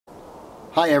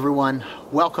Hi everyone,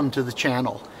 welcome to the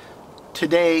channel.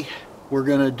 Today we're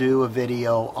going to do a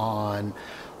video on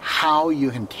how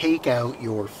you can take out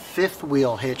your fifth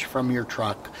wheel hitch from your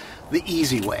truck the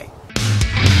easy way.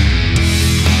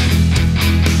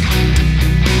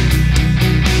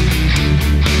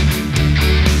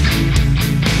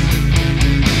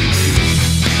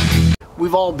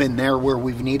 We've all been there where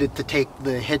we've needed to take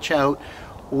the hitch out,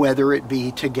 whether it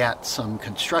be to get some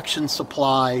construction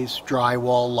supplies,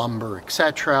 drywall, lumber,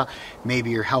 etc.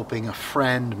 Maybe you're helping a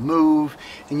friend move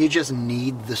and you just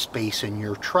need the space in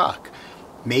your truck.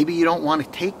 Maybe you don't want to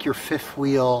take your fifth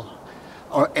wheel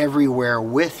or everywhere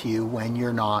with you when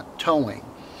you're not towing.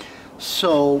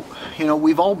 So,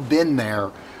 we've all been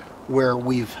there where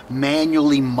we've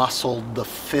manually muscled the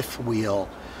fifth wheel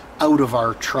out of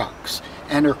our trucks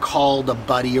and are called a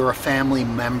buddy or a family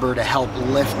member to help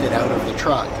lift it out of the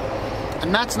truck.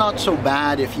 And that's not so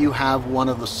bad if you have one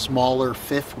of the smaller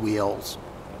fifth wheels,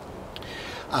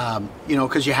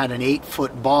 because you had an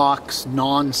 8-foot box,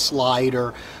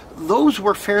 non-slider. Those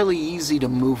were fairly easy to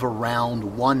move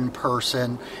around one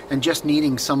person and just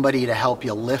needing somebody to help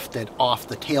you lift it off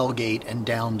the tailgate and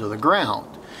down to the ground.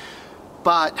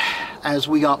 But as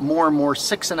we got more and more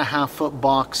 6.5-foot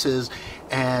boxes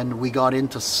and we got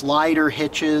into slider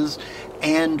hitches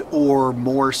and or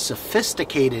more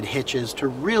sophisticated hitches to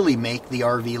really make the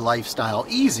RV lifestyle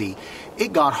easy,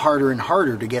 it got harder and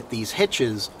harder to get these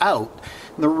hitches out.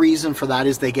 And the reason for that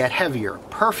is they get heavier.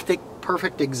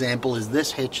 Perfect example is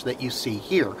this hitch that you see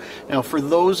here. Now, for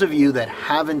those of you that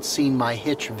haven't seen my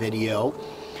hitch video,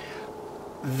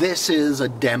 this is a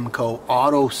Demco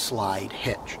auto slide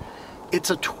hitch. It's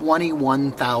a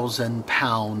 21,000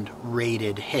 pound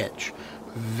rated hitch.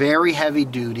 Very heavy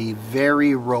duty,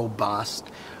 very robust,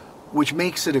 which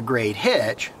makes it a great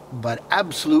hitch, but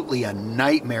absolutely a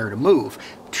nightmare to move.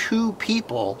 2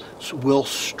 people will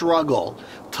struggle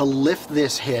to lift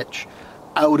this hitch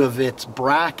out of its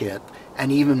bracket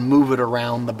and even move it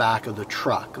around the back of the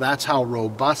truck. That's how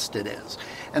robust it is.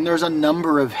 And there's a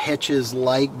number of hitches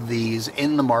like these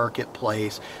in the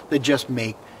marketplace that just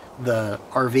make the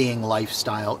RVing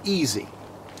lifestyle easy.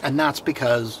 And that's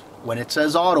because when it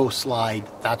says auto slide,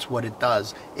 that's what it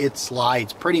does. It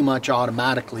slides pretty much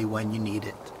automatically when you need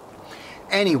it.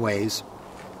 Anyways,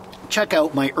 check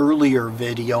out my earlier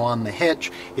video on the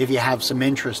hitch if you have some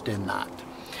interest in that.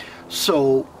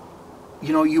 So,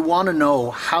 you want to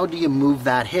know, how do you move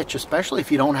that hitch, especially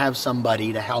if you don't have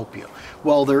somebody to help you?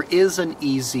 Well, there is an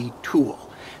easy tool,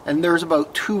 and there's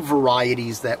about 2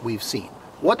 varieties that we've seen.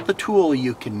 What the tool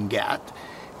you can get,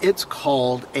 it's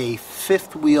called a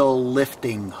fifth wheel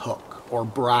lifting hook or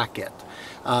bracket.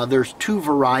 There's 2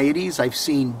 varieties. I've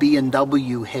seen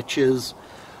B&W Hitches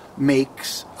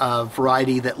makes a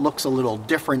variety that looks a little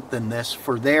different than this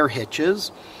for their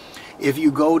hitches. If you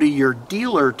go to your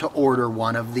dealer to order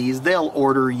one of these, they'll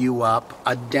order you up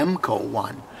a Demco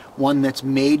one that's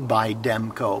made by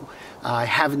Demco. I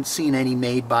haven't seen any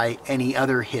made by any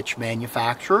other hitch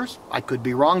manufacturers. I could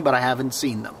be wrong, but I haven't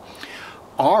seen them.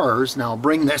 Ours, now I'll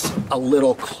bring this a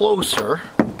little closer.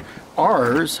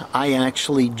 Ours, I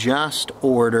actually just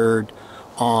ordered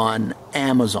on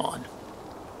Amazon.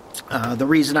 The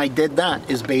reason I did that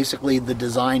is basically the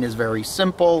design is very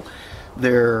simple.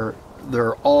 They're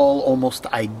all almost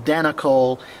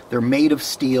identical. They're made of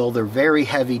steel. They're very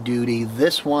heavy duty.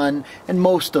 This one and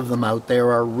most of them out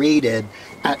there are rated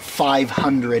at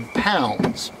 500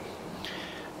 pounds.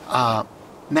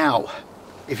 Now,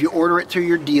 if you order it through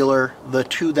your dealer, the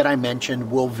 2 that I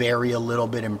mentioned will vary a little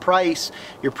bit in price.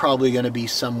 You're probably going to be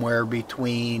somewhere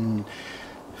between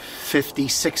 $50,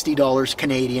 $60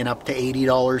 Canadian up to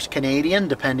 $80 Canadian,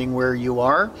 depending where you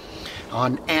are.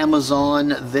 On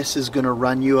Amazon, this is going to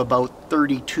run you about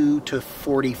 $32 to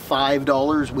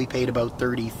 $45. We paid about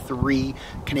 $33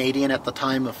 Canadian at the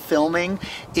time of filming.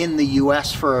 In the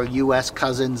US, for our US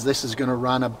cousins, this is going to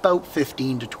run about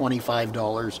 $15 to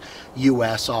 $25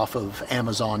 US off of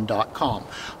Amazon.com.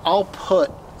 I'll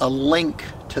put a link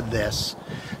to this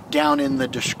down in the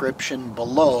description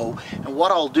below, and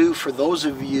what I'll do for those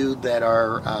of you that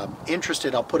are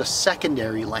interested, I'll put a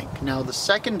secondary link. Now, the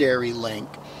secondary link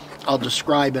I'll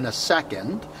describe in a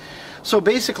second. So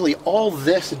basically all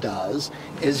this does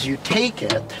is you take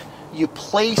it, you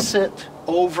place it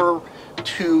over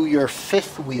to your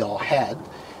fifth wheel head.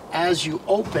 As you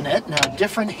open it, now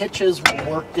different hitches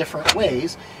will work different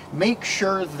ways. Make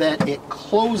sure that it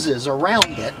closes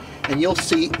around it and you'll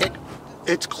see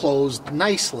it's closed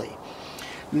nicely.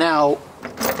 Now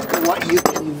what you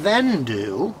can then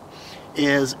do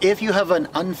is if you have an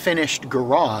unfinished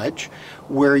garage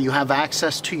where you have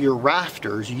access to your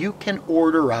rafters, you can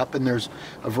order up, and there's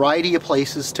a variety of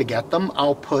places to get them.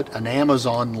 I'll put an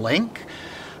Amazon link.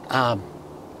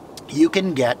 You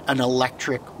can get an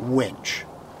electric winch.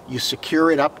 You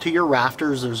secure it up to your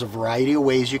rafters. There's a variety of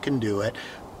ways you can do it.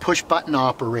 Push button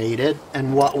operated,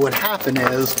 and what would happen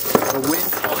is the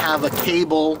winch will have a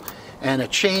cable and a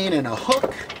chain and a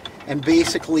hook, and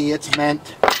basically it's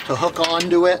meant to hook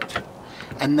onto it,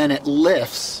 and then it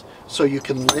lifts so you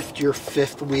can lift your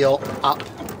fifth wheel up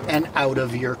and out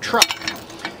of your truck.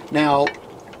 Now,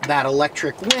 that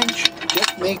electric winch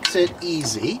just makes it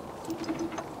easy.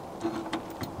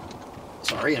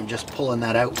 Sorry, I'm just pulling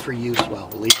that out for you, so I'll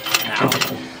leave it for now.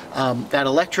 That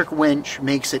electric winch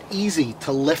makes it easy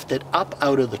to lift it up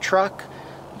out of the truck.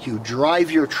 You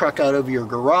drive your truck out of your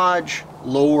garage,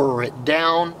 lower it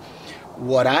down.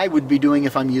 What I would be doing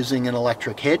if I'm using an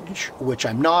electric hitch, which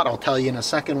I'm not, I'll tell you in a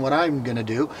second what I'm going to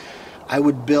do. I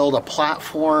would build a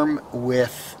platform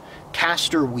with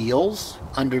caster wheels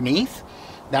underneath.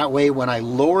 That way when I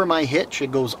lower my hitch,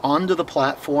 it goes onto the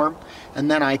platform, and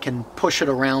then I can push it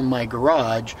around my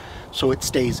garage so it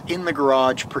stays in the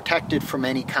garage, protected from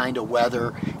any kind of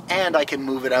weather, and I can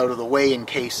move it out of the way in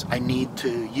case I need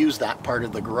to use that part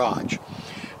of the garage.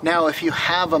 Now, if you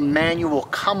have a manual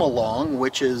come along,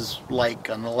 which is like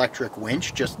an electric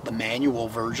winch, just the manual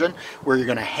version, where you're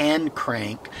going to hand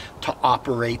crank to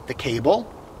operate the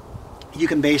cable, you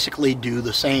can basically do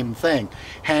the same thing.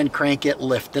 Hand crank it,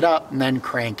 lift it up, and then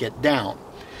crank it down.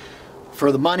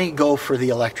 For the money, go for the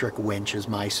electric winch is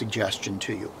my suggestion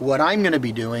to you. What I'm going to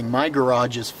be doing, my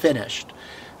garage is finished.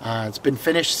 It's been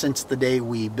finished since the day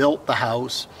we built the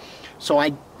house. So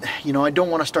I don't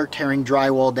want to start tearing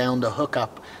drywall down to hook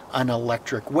up an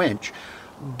electric winch.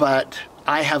 But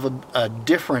I have a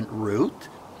different route.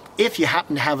 If you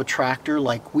happen to have a tractor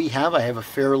like we have, I have a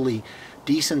fairly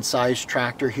decent sized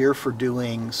tractor here for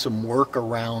doing some work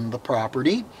around the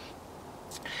property.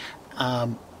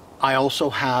 I also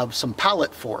have some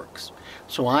pallet forks.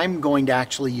 So I'm going to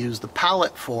actually use the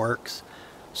pallet forks,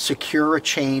 secure a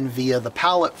chain via the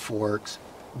pallet forks,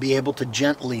 be able to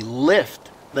gently lift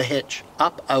the hitch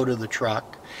up out of the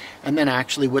truck, and then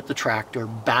actually with the tractor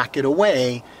back it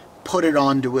away, put it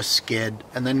onto a skid,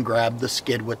 and then grab the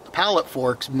skid with the pallet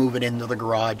forks, move it into the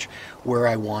garage where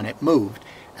I want it moved.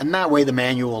 And that way the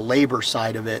manual labor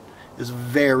side of it is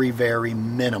very, very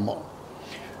minimal.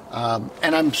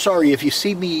 And I'm sorry if you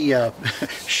see me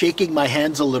shaking my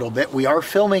hands a little bit. We are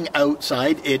filming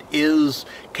outside. It is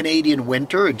Canadian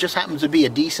winter. It just happens to be a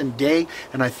decent day,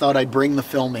 and I thought I'd bring the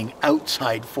filming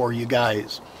outside for you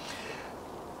guys.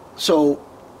 So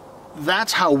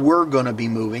that's how we're going to be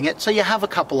moving it. So you have a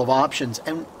couple of options,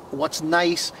 and what's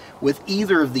nice with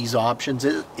either of these options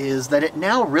is that it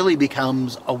now really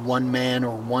becomes a one-man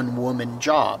or one-woman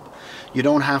job. You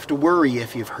don't have to worry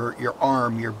if you've hurt your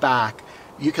arm, your back.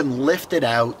 You can lift it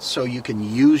out so you can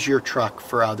use your truck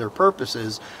for other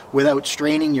purposes without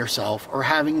straining yourself or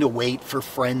having to wait for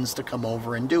friends to come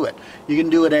over and do it. You can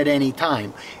do it at any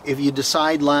time. If you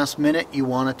decide last minute you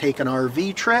want to take an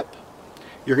RV trip,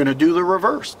 you're going to do the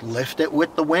reverse. Lift it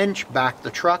with the winch, back the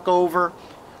truck over,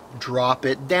 drop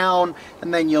it down,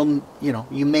 and then you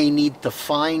may need to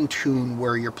fine-tune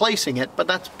where you're placing it, but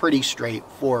that's pretty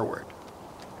straightforward.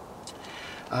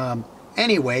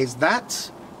 Anyways,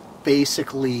 that's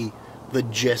basically the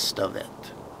gist of it.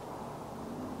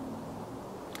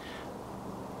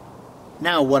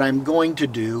 Now what I'm going to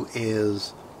do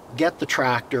is get the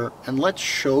tractor and let's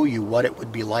show you what it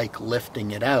would be like lifting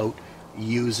it out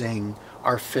using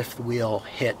our fifth wheel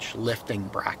hitch lifting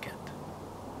bracket.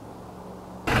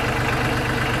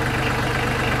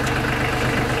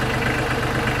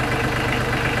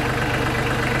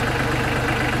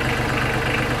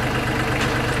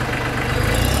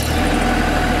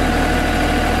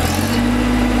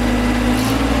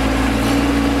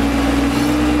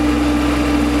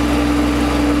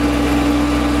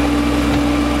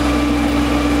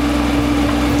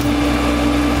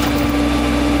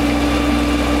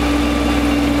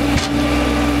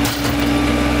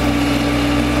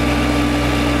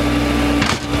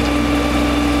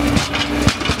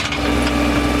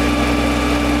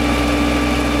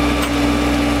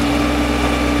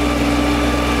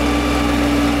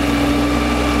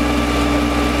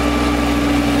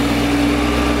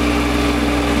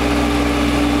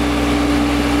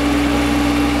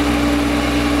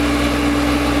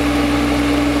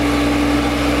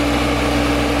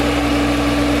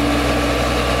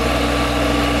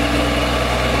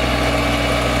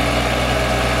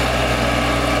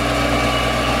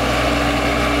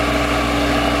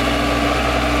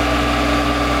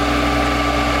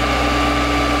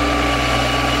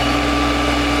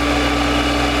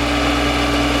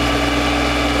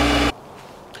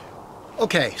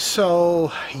 Okay, so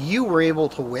you were able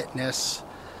to witness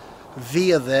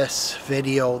via this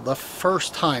video the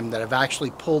first time that I've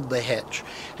actually pulled the hitch,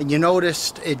 and you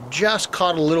noticed it just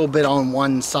caught a little bit on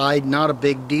one side, not a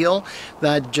big deal.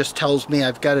 That just tells me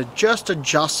I've got to just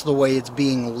adjust the way it's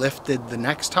being lifted the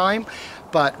next time.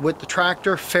 But with the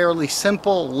tractor, fairly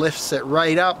simple, lifts it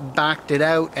right up, backed it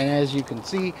out, and as you can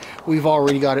see, we've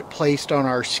already got it placed on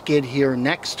our skid here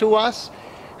next to us.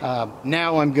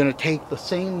 Now I'm going to take the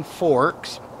same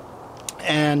forks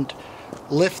and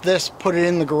lift this, put it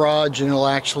in the garage, and it'll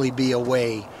actually be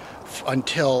away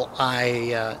until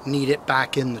I need it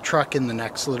back in the truck in the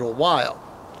next little while.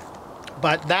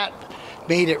 But that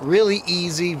made it really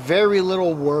easy, very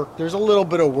little work. There's a little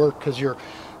bit of work because you're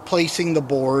placing the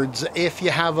boards. If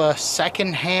you have a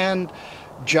second hand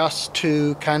just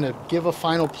to kind of give a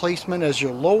final placement as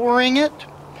you're lowering it,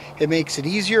 it makes it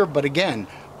easier. But again,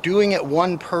 doing it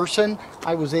one person,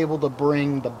 I was able to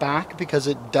bring the back because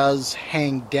it does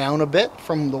hang down a bit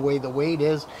from the way the weight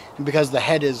is, and because the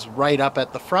head is right up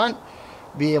at the front,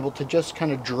 be able to just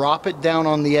kind of drop it down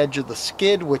on the edge of the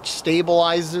skid, which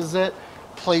stabilizes it,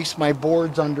 place my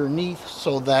boards underneath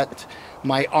so that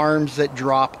my arms that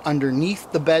drop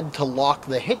underneath the bed to lock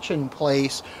the hitch in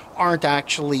place aren't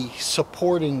actually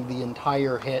supporting the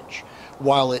entire hitch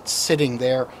while it's sitting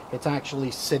there. It's actually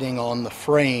sitting on the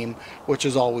frame, which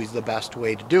is always the best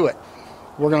way to do it.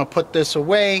 We're going to put this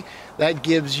away. That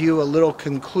gives you a little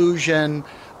conclusion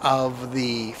of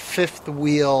the fifth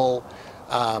wheel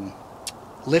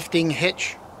lifting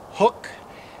hitch hook.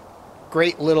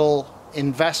 Great little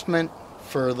investment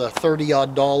for the 30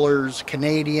 odd dollars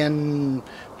Canadian,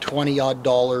 20 odd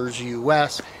dollars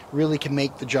US. Really can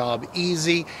make the job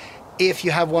easy. If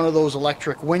you have one of those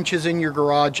electric winches in your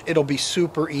garage, it'll be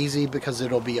super easy because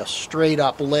it'll be a straight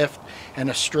up lift and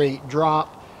a straight drop.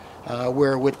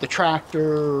 Where with the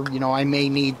tractor, you know, I may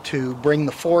need to bring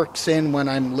the forks in when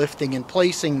I'm lifting and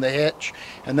placing the hitch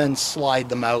and then slide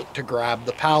them out to grab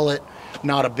the pallet.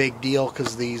 Not a big deal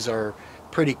because these are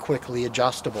pretty quickly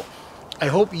adjustable. I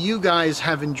hope you guys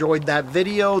have enjoyed that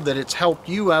video, that it's helped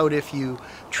you out if you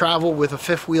travel with a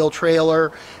fifth wheel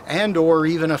trailer and or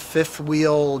even a fifth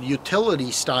wheel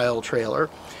utility style trailer.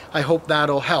 I hope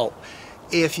that'll help.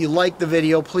 If you like the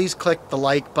video, please click the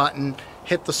like button,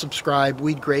 hit the subscribe.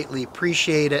 We'd greatly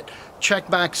appreciate it. Check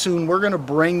back soon. We're going to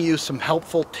bring you some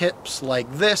helpful tips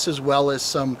like this, as well as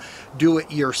some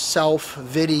do-it-yourself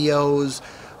videos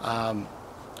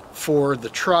for the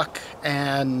truck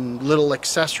and little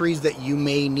accessories that you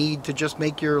may need to just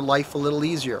make your life a little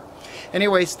easier.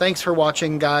 Anyways, thanks for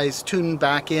watching, guys. Tune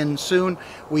back in soon.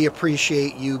 We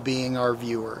appreciate you being our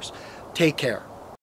viewers. Take care.